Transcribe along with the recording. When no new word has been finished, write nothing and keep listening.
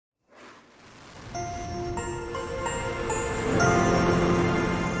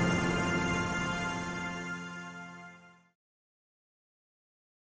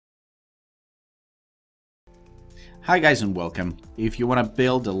Hi guys and welcome. If you want to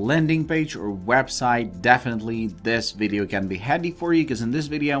build a landing page or website, definitely this video can be handy for you, because in this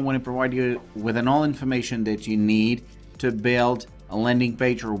video I want to provide you with all information that you need to build a landing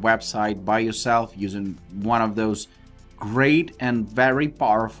page or website by yourself using one of those great and very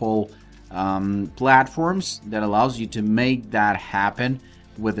powerful platforms that allows you to make that happen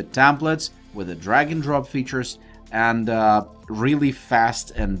with the templates, with the drag and drop features, and really fast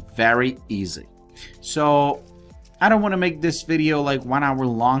and very easy. So I don't want to make this video like 1 hour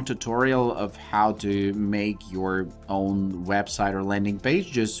long tutorial of how to make your own website or landing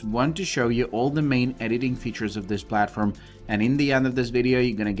page. Just want to show you all the main editing features of this platform, and in the end of this video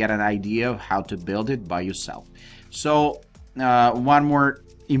you're gonna get an idea of how to build it by yourself. So one more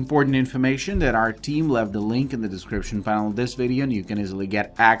important information, that our team left the link in the description panel of this video, and you can easily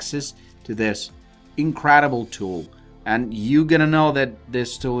get access to this incredible tool. And you're gonna know that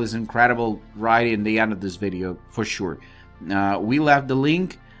this tool is incredible right in the end of this video for sure. We left the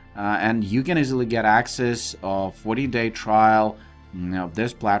link and you can easily get access of 40-day trial of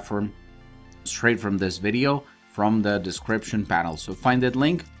this platform straight from this video from the description panel. So find that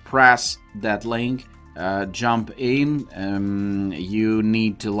link, press that link, jump in. You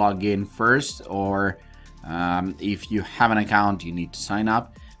need to log in first, or if you have an account you need to sign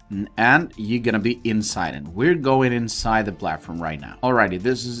up, and you're gonna be inside, and we're going inside the platform right now. Alrighty,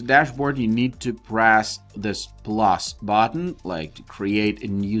 this is a dashboard. You need to press this plus button, like to create a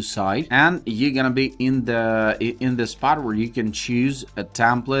new site, and you're gonna be in the spot where you can choose a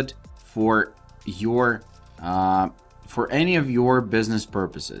template for your for any of your business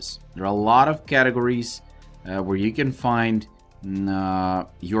purposes. There are a lot of categories where you can find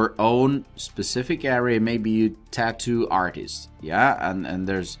your own specific area. Maybe you tattoo artist, yeah, and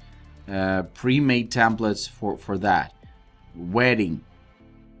there's pre-made templates for that. Wedding,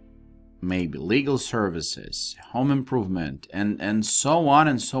 maybe legal services, home improvement, and so on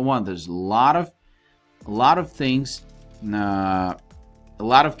and so on. There's a lot of things, a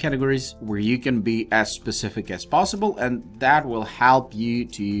lot of categories where you can be as specific as possible, and that will help you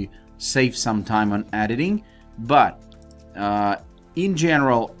to save some time on editing. But in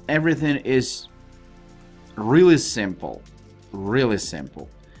general, everything is really simple,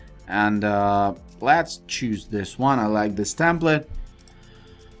 and let's choose this one. I like this template.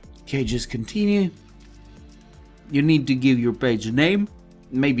 Okay, just continue. You need to give your page a name.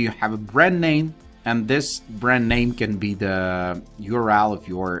 Maybe you have a brand name, and this brand name can be the URL of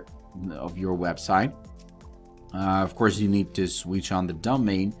your website. Of course, you need to switch on the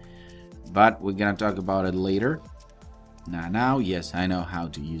domain, but we're gonna talk about it later. Now, yes, I know how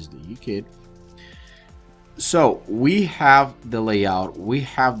to use the UKIT. So we have the layout, we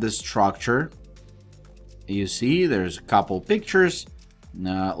have the structure. You see, there's a couple pictures,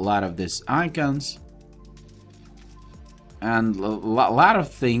 a lot of these icons, and a lot of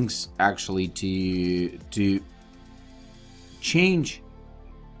things actually to change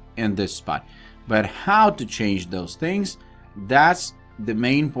in this spot. But how to change those things, that's the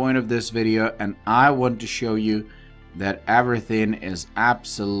main point of this video, and I want to show you that everything is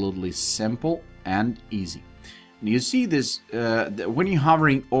absolutely simple and easy. You see this when you're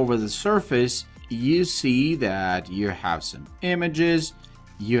hovering over the surface, you see that you have some images,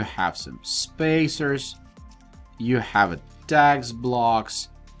 you have some spacers, you have a text blocks,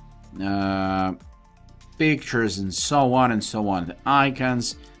 pictures, and so on and so on. The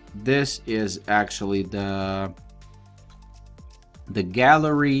icons. This is actually the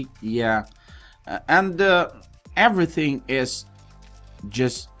gallery, yeah, and everything is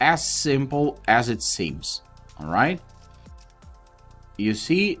just as simple as it seems. All right, you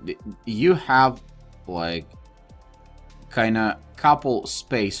see, you have like kind of couple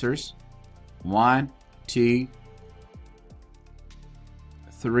spacers, 1, 2,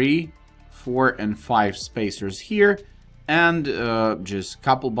 3, 4, and 5 spacers here, and just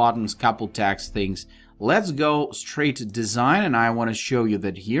couple buttons, couple text things. Let's go straight to design, and I want to show you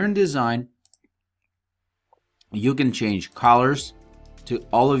that here in design you can change colors to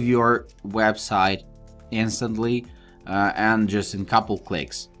all of your website instantly, and just in couple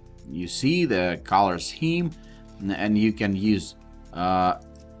clicks. You see the color scheme, and you can use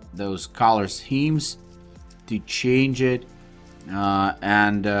those color schemes to change it,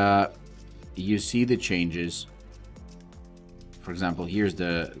 and you see the changes. For example, here's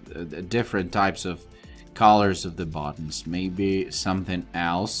the different types of colors of the buttons. Maybe something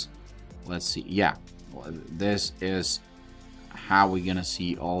else. Let's see. Yeah, this is how we're gonna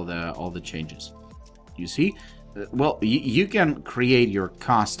see all the changes. You see, well, you can create your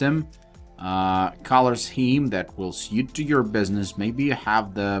custom color scheme that will suit to your business. Maybe you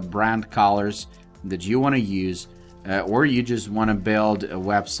have the brand colors that you want to use, or you just want to build a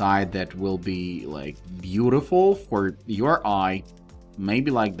website that will be like beautiful for your eye,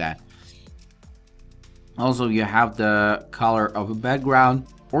 maybe like that. Also, you have the color of a background,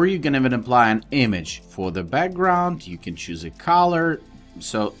 or you can even apply an image for the background. You can choose a color.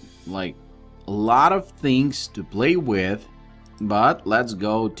 So like a lot of things to play with. But let's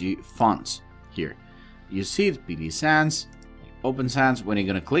go to fonts here. You see it, PD Sans, Open Sans. When you're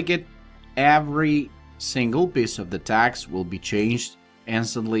gonna click it, every single piece of the text will be changed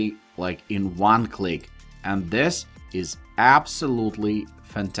instantly, like in one click. And this is absolutely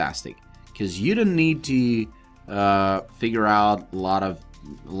fantastic, because you don't need to figure out a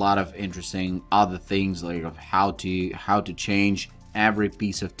lot of interesting other things, like of how to change every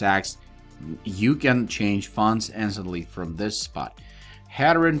piece of text. You can change fonts instantly from this spot.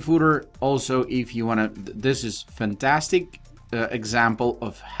 Header and footer also, if you want to, this is fantastic example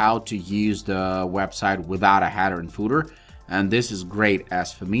of how to use the website without a header and footer, and this is great.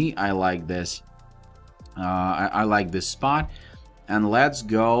 As for me, I like this. I like this spot. And let's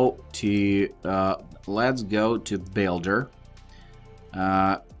go to Builder.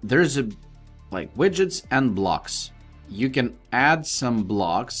 There's like widgets and blocks. You can add some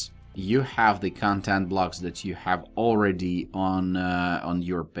blocks. You have the content blocks that you have already on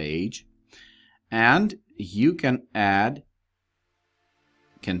your page, and you can add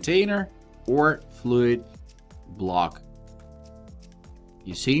container or fluid block.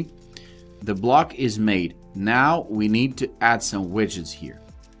 You see, the block is made. Now we need to add some widgets here.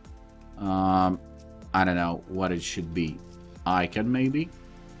 I don't know what it should be. Icon maybe.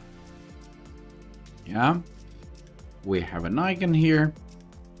 Yeah, we have an icon here.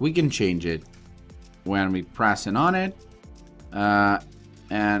 We can change it when we pressing on it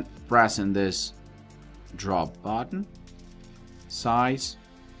and pressing this drop button. Size,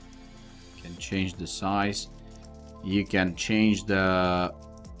 you can change the size. You can change this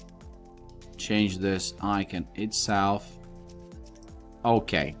icon itself.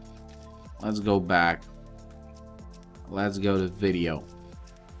 Okay, let's go back. Let's go to video.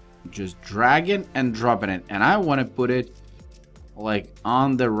 Just dragging and dropping it, and I want to put it like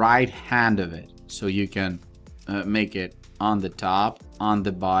on the right hand of it, so you can make it on the top, on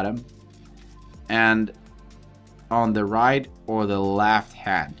the bottom, and on the right or the left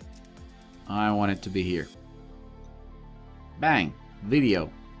hand. I want it to be here. Bang, video.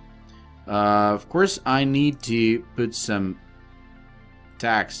 Of course, I need to put some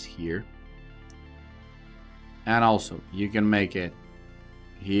text here, and also you can make it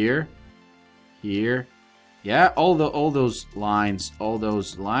here, here. Yeah, all those lines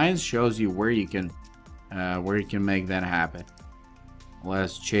shows you where you can make that happen.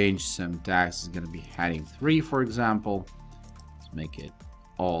 Let's change some text. It's gonna be heading 3, for example. Let's make it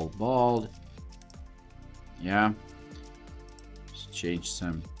all bold. Yeah. Let's change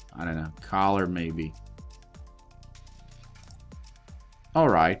some, I don't know, color maybe. All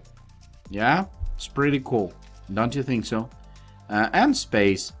right. Yeah, it's pretty cool. Don't you think so? And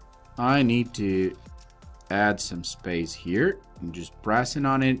space. I need to add some space here. I'm just pressing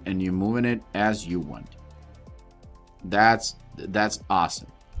on it and you're moving it as you want. That's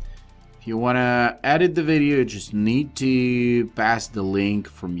awesome. If you want to edit the video, you just need to pass the link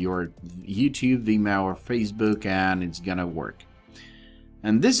from your YouTube, Vimeo, or Facebook, and it's gonna work.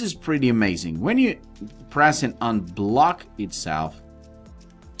 And this is pretty amazing. When you pressing on block itself,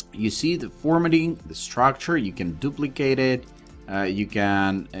 you see the formatting, the structure. You can duplicate it. You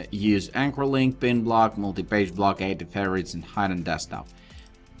can use anchor link, pin block, multi-page block, add to favorites, and hide on desktop.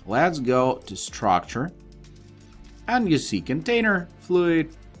 Let's go to structure, and you see container,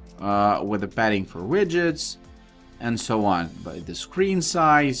 fluid, with the padding for widgets, and so on, by the screen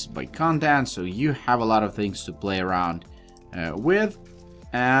size, by content. So you have a lot of things to play around with.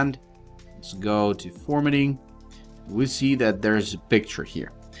 And let's go to formatting. We see that there's a picture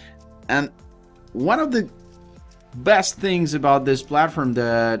here, and one of the best things about this platform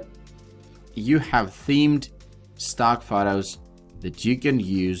that you have themed stock photos that you can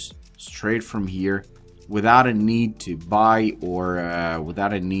use straight from here without a need to buy or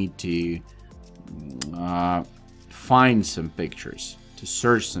without a need to find some pictures, to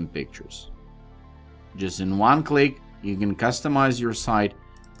search some pictures. Just in one click, you can customize your site.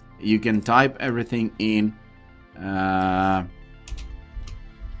 You can type everything in.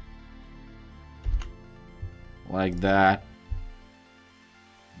 Like that.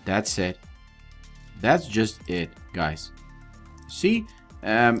 That's it. That's just it, guys. See,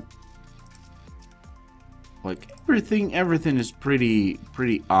 like everything is pretty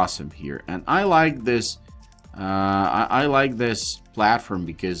awesome here, and I like this I like this platform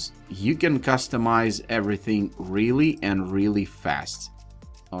because you can customize everything really and really fast.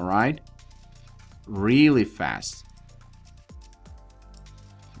 All right, really fast.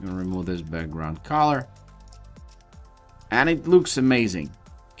 I'm gonna remove this background color, and it looks amazing.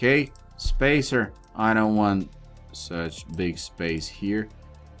 Okay, spacer. I don't want such big space here.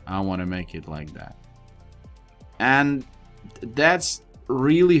 I want to make it like that, and that's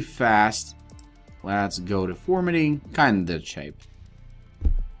really fast. Let's go to formatting, kind of that shape.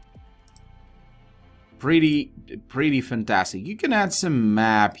 Pretty fantastic. You can add some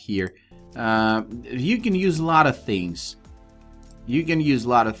map here. You can use a lot of things.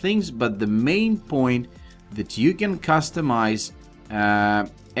 But the main point that you can customize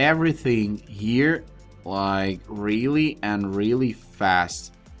everything here, like really and really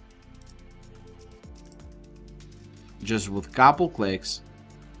fast. Just with couple clicks.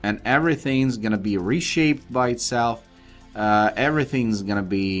 And everything's gonna be reshaped by itself. Everything's gonna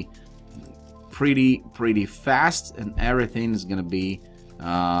be pretty fast, and everything's gonna be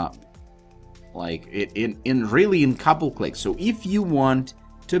like in couple clicks. So if you want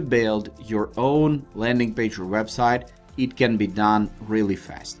to build your own landing page or website, it can be done really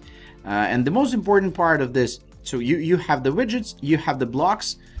fast. And the most important part of this, so you have the widgets, you have the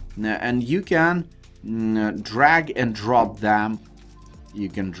blocks, and you can drag and drop them. You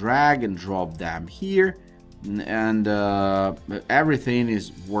can drag and drop them here, and everything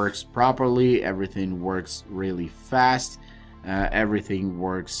works properly. Everything works really fast. Everything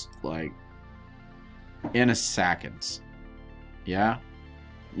works like in a second. Yeah,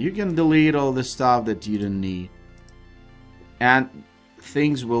 you can delete all the stuff that you don't need, and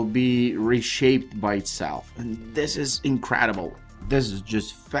things will be reshaped by itself. And this is incredible. This is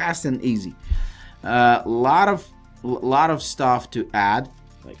just fast and easy. Lot of stuff to add,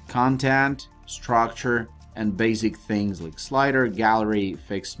 like content, structure, and basic things like slider, gallery,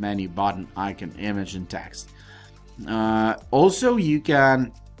 fixed menu, button, icon, image, and text. Also, you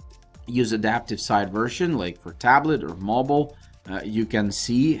can use adaptive site version, like for tablet or mobile. You can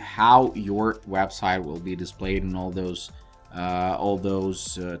see how your website will be displayed in all those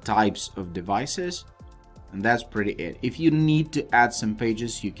types of devices. And that's pretty it. If you need to add some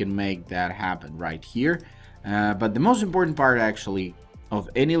pages, you can make that happen right here. But the most important part actually of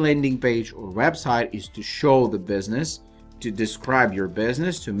any landing page or website is to show the business, to describe your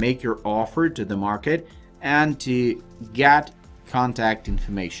business, to make your offer to the market, and to get contact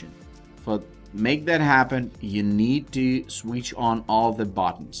information. For make that happen, you need to switch on all the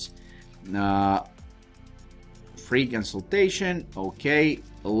buttons. Free consultation, okay,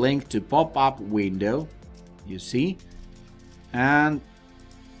 link to pop-up window, you see, and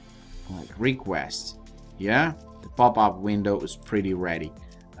like request. Yeah, the pop-up window is pretty ready.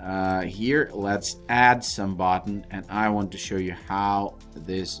 Here, let's add some button, and I want to show you how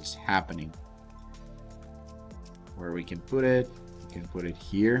this is happening. Where we can put it, we can put it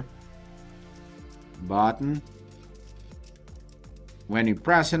here. Button. When you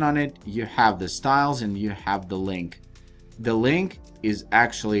press it on it, you have the styles and you have the link. The link is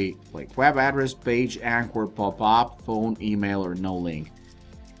actually like web address, page, anchor, pop-up, phone, email, or no link.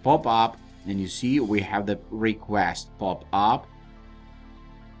 Pop-up. And you see we have the request pop-up.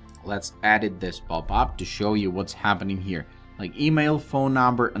 Let's edit this pop-up to show you what's happening here. Like email, phone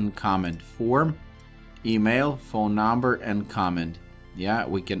number, and comment form. Email, phone number, and comment. Yeah,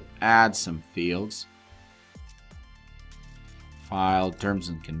 we can add some fields. File, terms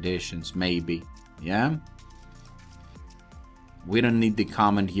and conditions, maybe. Yeah. We don't need the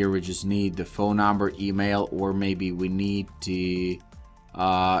comment here. We just need the phone number, email, or maybe we need to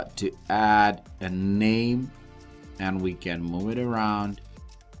add a name, and we can move it around.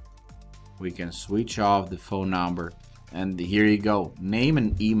 We can switch off the phone number, and here you go, name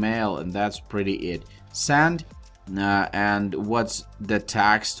and email, and that's pretty it. Send, and what's the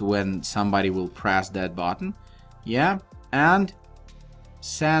text when somebody will press that button. Yeah, and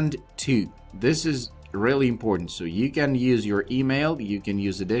send to. This is really important. So you can use your email, you can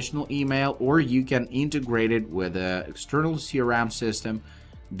use additional email, or you can integrate it with an external CRM system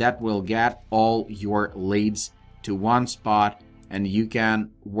that will get all your leads to one spot, and you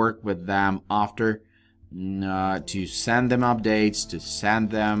can work with them after to send them updates, to send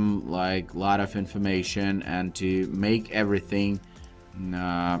them like a lot of information, and to make everything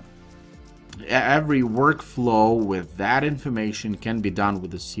every workflow with that information can be done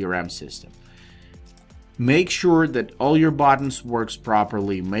with the CRM system. Make sure that all your buttons works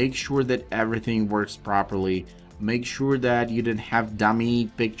properly. Make sure that everything works properly. Make sure that you didn't have dummy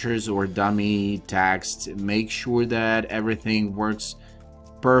pictures or dummy text. Make sure that everything works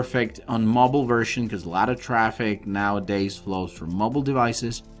perfect on mobile version because a lot of traffic nowadays flows from mobile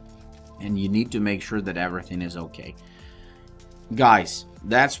devices, and you need to make sure that everything is okay. Guys,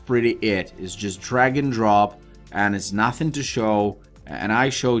 that's pretty it. It's just drag and drop, and it's nothing to show, and I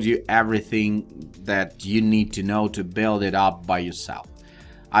showed you everything that you need to know to build it up by yourself.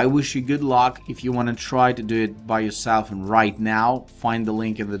 I wish you good luck. If you want to try to do it by yourself and right now, find the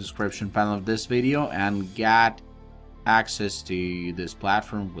link in the description panel of this video and get access to this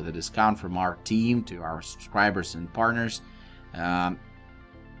platform with a discount from our team to our subscribers and partners.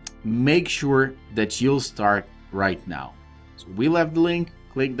 Make sure that you'll start right now. So we left the link,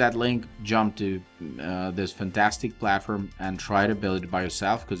 click that link, jump to this fantastic platform and try to build it by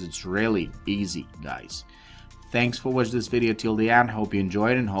yourself because it's really easy, guys. Thanks for watching this video till the end. Hope you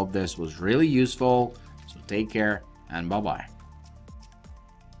enjoyed and hope this was really useful. So take care and bye-bye.